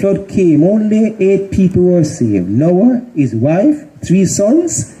 and the flood came, only 8 people were saved. Noah, his wife, 3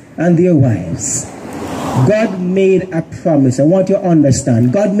 sons, and their wives. God made a promise. I want you to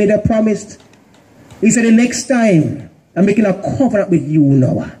understand. God made a promise. He said, the next time, I'm making a covenant with you,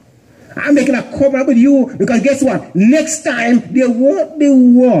 Noah. I'm making a covenant with you because guess what? Next time, there won't be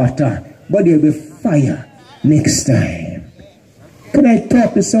water, but there will be fire next time. Can I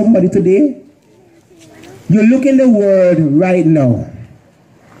talk to somebody today? You look in the Word right now.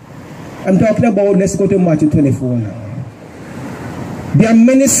 I'm talking about, let's go to Matthew 24 now. There are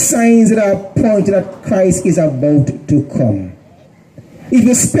many signs that are pointing that Christ is about to come. If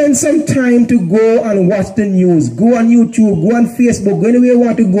you spend some time to go and watch the news, go on YouTube, go on Facebook, go anywhere you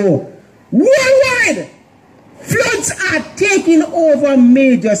want to go, worldwide, floods are taking over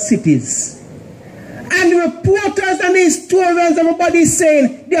major cities. And the reporters and the historians, everybody is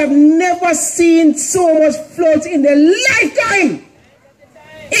saying they have never seen so much floods in their lifetime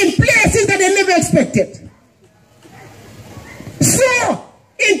in places that they never expected. So,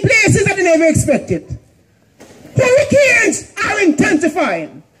 in places that they never expected. Hurricanes are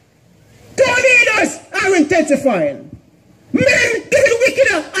intensifying. Tornadoes are intensifying. Men getting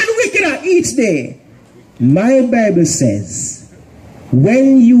wickeder and wickeder each day. My Bible says,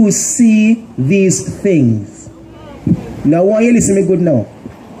 when you see these things, now why you listen to me good now?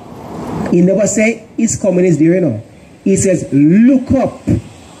 He never say it's coming, it's there, you know. He says, look up,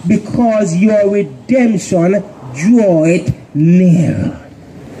 because your redemption draweth near.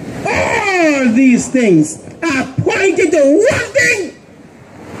 All these things are pointing to one thing,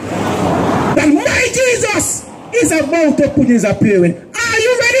 that my Jesus is about to put his appearing. Are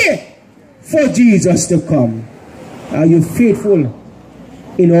you ready for Jesus to come? Are you faithful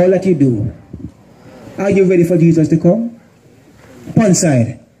in all that you do? Are you ready for Jesus to come? One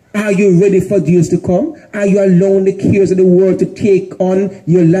side. Are you ready for Jesus to come? Are you allowing the cares of the world to take on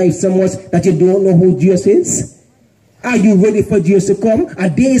your life so much that you don't know who Jesus is? Are you ready for Jesus to come? A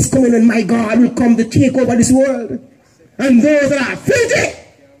day is coming and my God will come to take over this world. And those that are filthy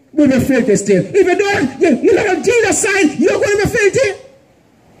will be filthy still. If you don't, you don't have Jesus' sign, you're going to be filthy.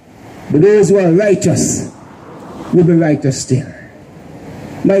 But those who are righteous will be righteous still.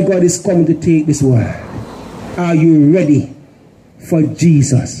 My God is coming to take this world. Are you ready for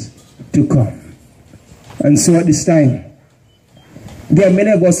Jesus to come? And so at this time, there are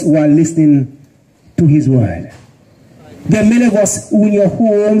many of us who are listening to his word. There are many of us who in your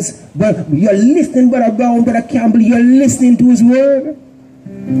homes, but you're listening, Brother Brown, Brother Campbell, you're listening to his word.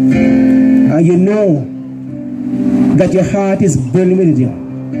 And you know that your heart is burning with you.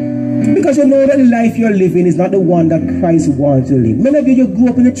 Because you know that the life you're living is not the one that Christ wants you to live. Many of you grew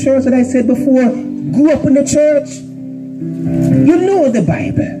up in the church, that I said before, grew up in the church. You know the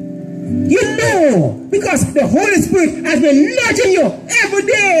Bible. You know, because the Holy Spirit has been nudging you every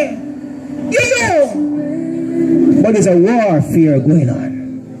day. You know. But there's a warfare going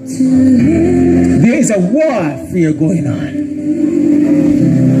on. There is a warfare going on.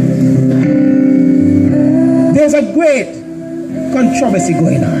 There's a great controversy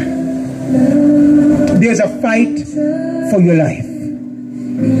going on. There's a fight for your life.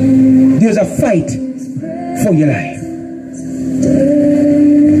 There's a fight for your life.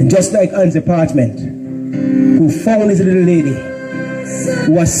 Just like Anne's apartment, who found this little lady,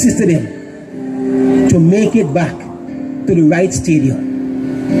 who assisted him to make it back to the right stadium.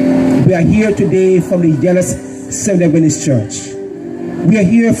 We are here today from the Yallahs Seventh-day Adventist Church. We are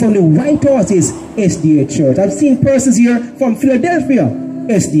here from the White Horses SDA Church. I've seen persons here from Philadelphia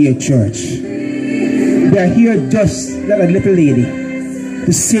SDA Church. We are here just like a little lady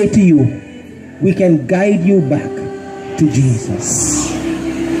to say to you, we can guide you back to Jesus.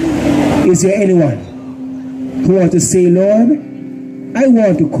 Is there anyone who wants to say, Lord, I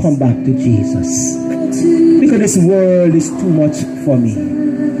want to come back to Jesus because this world is too much for me?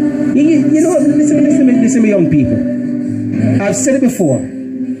 You know, listen, young people. I've said it before.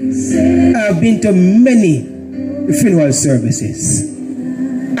 I've been to many funeral services.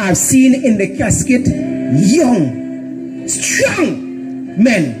 I've seen in the casket young, strong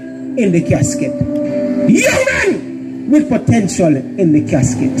men in the casket. Young men with potential in the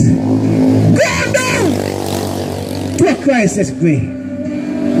casket. Go down to a Christless grave.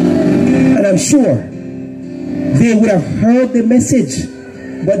 And I'm sure they would have heard the message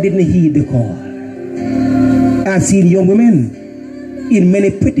but didn't heed the call. I've seen young women in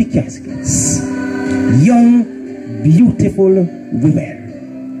many pretty caskets. Young, beautiful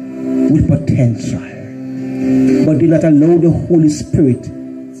women with potential, but did not allow the Holy Spirit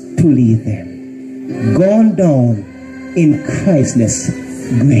to lead them. Gone down in Christless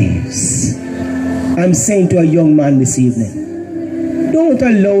graves. I'm saying to a young man this evening, don't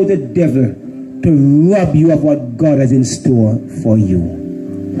allow the devil to rob you of what God has in store for you.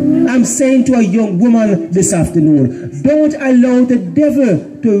 I'm saying to a young woman this afternoon, don't allow the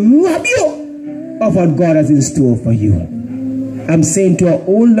devil to rob you of what God has in store for you. I'm saying to our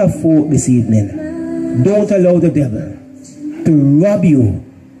older folk this evening, don't allow the devil to rob you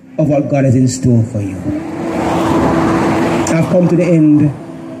of what God has in store for you. I've come to the end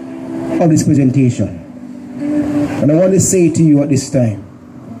of this presentation, and I want to say to you at this time,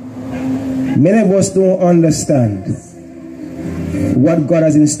 many of us don't understand what God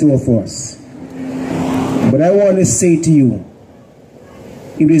has in store for us. But I want to say to you,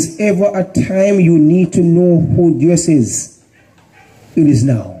 if there's ever a time you need to know who Jesus is, it is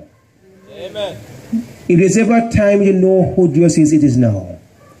now. Amen. If there's ever a time you know who Jesus is, it is now.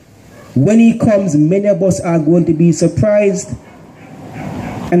 When he comes, many of us are going to be surprised.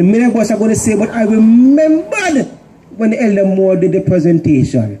 And many of us are going to say, but I remembered when Elder Moore did the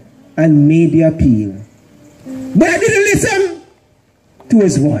presentation and made the appeal. But I didn't listen to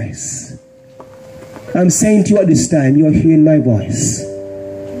his voice. I'm saying to you at this time, you're hearing my voice.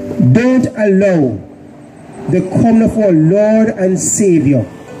 Don't allow the coming of our Lord and Savior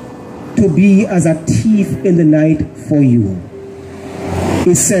to be as a thief in the night for you.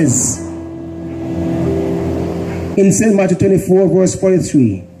 It says in St. Matthew 24 verse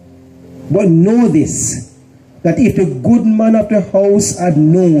 43, but know this, that if the good man of the house had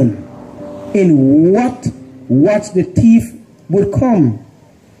known in what the thief would come,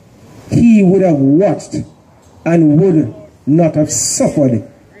 he would have watched and would not have suffered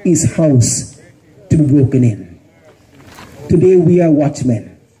his house to be broken in. Today we are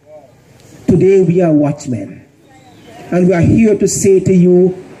watchmen. Today we are watchmen. And we are here to say to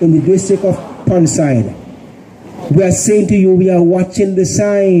you in the district of Ponside, we are saying to you, we are watching the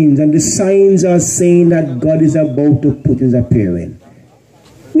signs, and the signs are saying that God is about to put his appearing.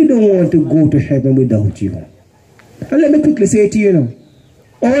 We don't want to go to heaven without you. And let me quickly say to you now,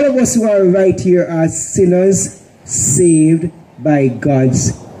 all of us who are right here are sinners saved by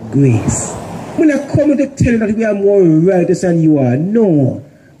God's grace. We're not coming to tell you that we are more righteous than you are. No.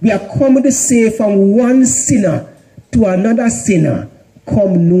 We are coming to say from one sinner to another sinner,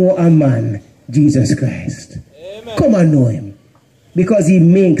 come know a man, Jesus Christ. Amen. Come and know him. Because he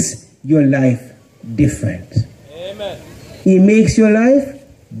makes your life different. Amen. He makes your life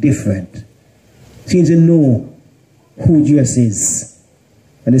different. So you need to know who Jesus is.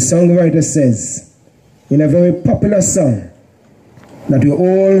 And the songwriter says, in a very popular song that we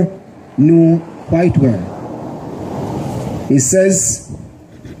all know quite well, he says,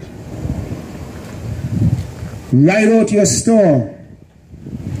 ride out your storm.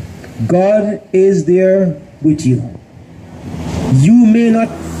 God is there with you. You may not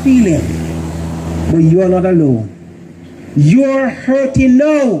feel it, but you are not alone. You're hurting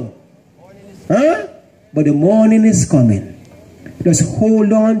now, but the morning is coming. Just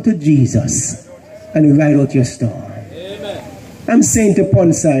hold on to Jesus and ride out your storm. Amen. I'm saying to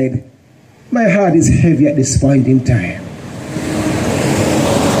Ponside, my heart is heavy at this point in time.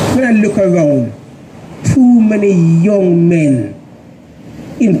 When I look around, too many young men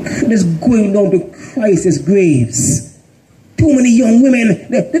just going down to Christ's graves. Too many young women,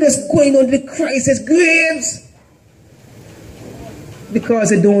 they're just going on to Christ's graves. Because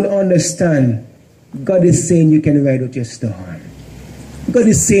they don't understand. God is saying you can ride out your storm. God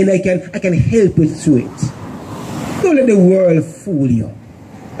is saying I can help you through it. Don't let the world fool you.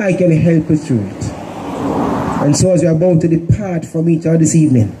 I can help you through it. And so as we're about to depart from each other this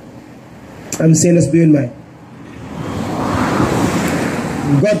evening, I'm saying let's bear in mind,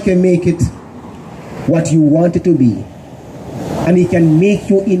 God can make it what you want it to be. And he can make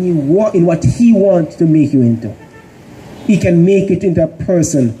you in what he wants to make you into. He can make it into a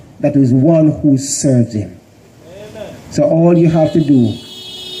person that is one who serves him. Amen. So all you have to do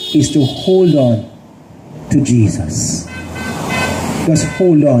is to hold on to Jesus. Just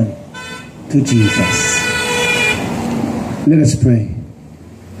hold on to Jesus. Let us pray.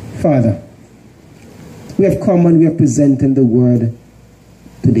 Father, we have come and we are presenting the word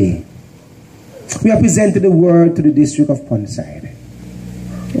today. We have presented the word to the district of Ponside.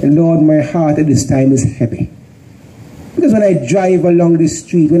 And Lord, my heart at this time is heavy. Because when I drive along the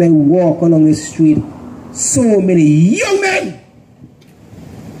street, when I walk along the street, so many young men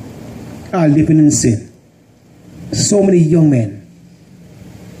are living in sin. So many young men.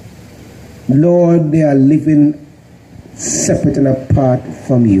 Lord, they are living separate and apart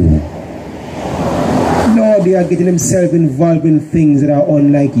from you. Lord, they are getting themselves involved in things that are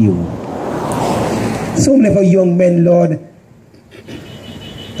unlike you. So many of our young men, Lord,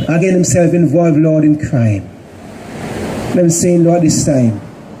 are getting themselves involved, Lord, in crime. And I'm saying, Lord, this time,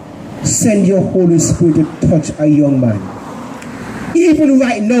 send your Holy Spirit to touch a young man. Even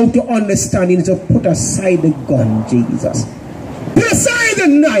right now, to understand, you need to put aside the gun, Jesus. Put aside the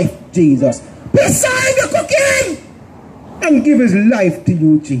knife, Jesus. Put aside the cocaine and give his life to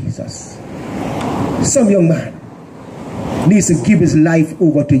you, Jesus. Some young man needs to give his life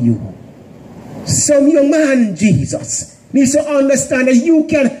over to you. Some young man, Jesus, needs to understand that you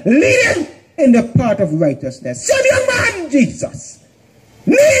can lead him in the path of righteousness. Some young man, Jesus,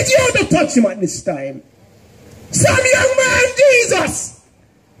 needs you to touch him at this time. Some young man, Jesus,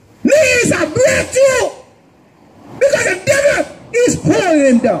 needs a breakthrough because the devil is pulling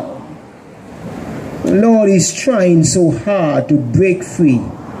him down. Lord is trying so hard to break free,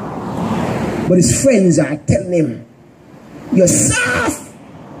 but his friends are telling him, you're soft.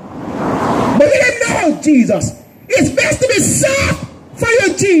 But let him know, Jesus, it's best to be soft for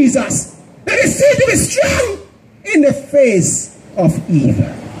you, Jesus, than it seems to be strong in the face of evil.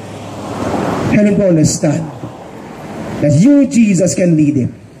 Help him to understand that you, Jesus, can lead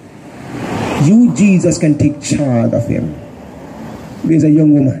him. You, Jesus, can take charge of him. There's a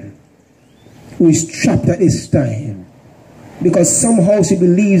young woman who is trapped at this time because somehow she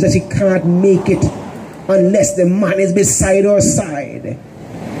believes that she can't make it unless the man is beside her side.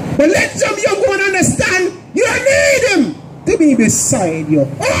 But let some young woman understand you don't need him to be beside you.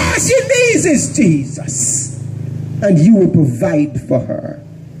 All she needs is Jesus, and you will provide for her.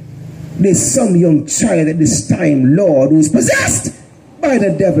 There's some young child at this time, Lord, who is possessed by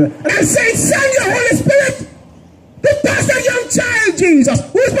the devil. And I'm saying, send your Holy Spirit to touch that young child, Jesus,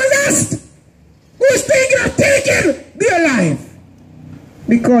 who is possessed, who is thinking of taking their life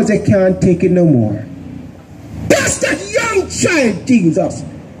because they can't take it no more. Touch that young child, Jesus,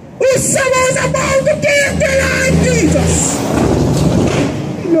 who someone's about to take their life, Jesus.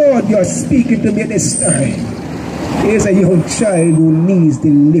 Lord, you're speaking to me at this time. There's a young child who needs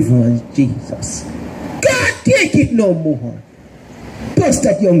deliverance, Jesus. Can't take it no more. Touch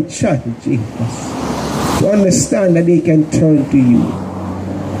that young child, Jesus, to understand that they can turn to you.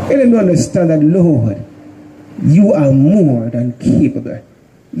 Let them understand that, Lord, you are more than capable.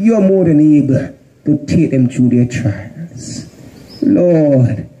 You are more than able to take them through their trials.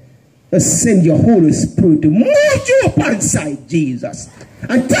 Lord, send your Holy Spirit to move you upon side, Jesus,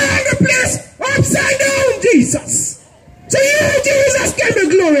 and turn the place upside down, Jesus, so you, Jesus, can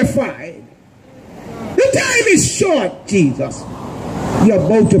be glorified. The time is short, Jesus. You're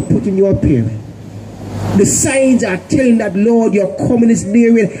about to put in your appearance. The signs are telling that, Lord, your coming is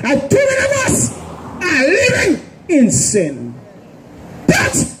nearing, and too many of us are living in sin.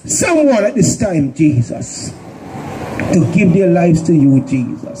 That's someone at this time, Jesus, to give their lives to you,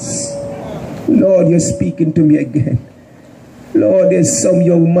 Jesus. Lord, you're speaking to me again. Lord, there's some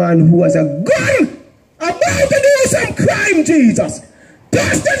young man who has a gun about to do some crime, Jesus.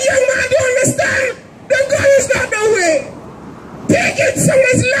 Does that young man to understand the gun is not the way? Taking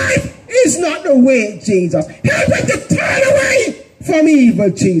someone's life is not the way, Jesus. Help him to turn away from evil,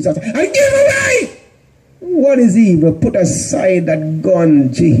 Jesus, and give away what is evil. Put aside that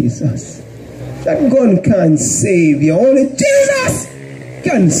gun, Jesus. That gun can't save you. Only Jesus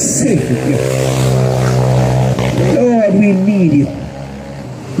can save you. Lord, we need you.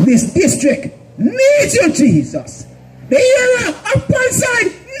 This district needs you, Jesus. The area upon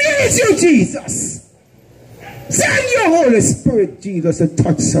side needs you, Jesus. Send your Holy Spirit, Jesus, to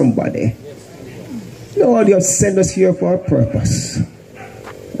touch somebody. Lord, you have sent us here for a purpose.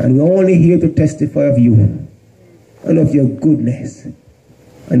 And we're only here to testify of you and of your goodness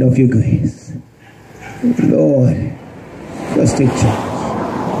and of your grace. Lord, just take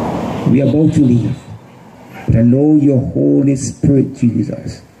charge. We are about to leave. But allow your Holy Spirit,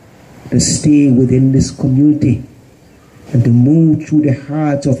 Jesus, to stay within this community and to move through the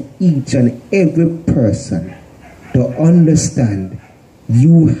hearts of each and every person to understand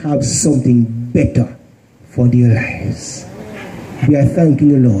you have something better for their lives. We are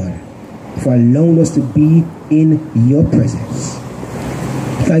thanking you, Lord, for allowing us to be in your presence.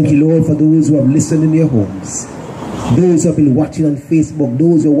 Thank you, Lord, for those who have listened in their homes, those who have been watching on Facebook,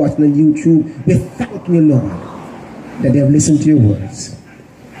 those who are watching on YouTube. We thank you, Lord, that they have listened to your words.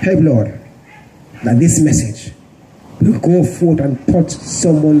 Help, Lord, that this message will go forth and touch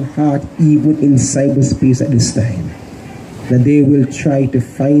someone's heart even in cyberspace at this time. That they will try to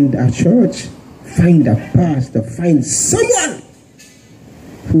find a church, find a pastor, find someone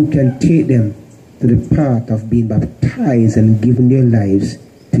who can take them to the path of being baptized and giving their lives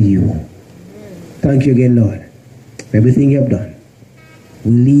to you. Thank you again, Lord, for everything you have done.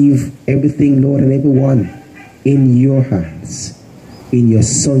 We leave everything, Lord, and everyone in your hands, in your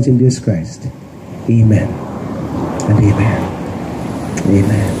Son, in Jesus Christ. Amen and amen.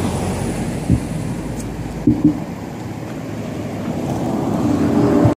 Amen.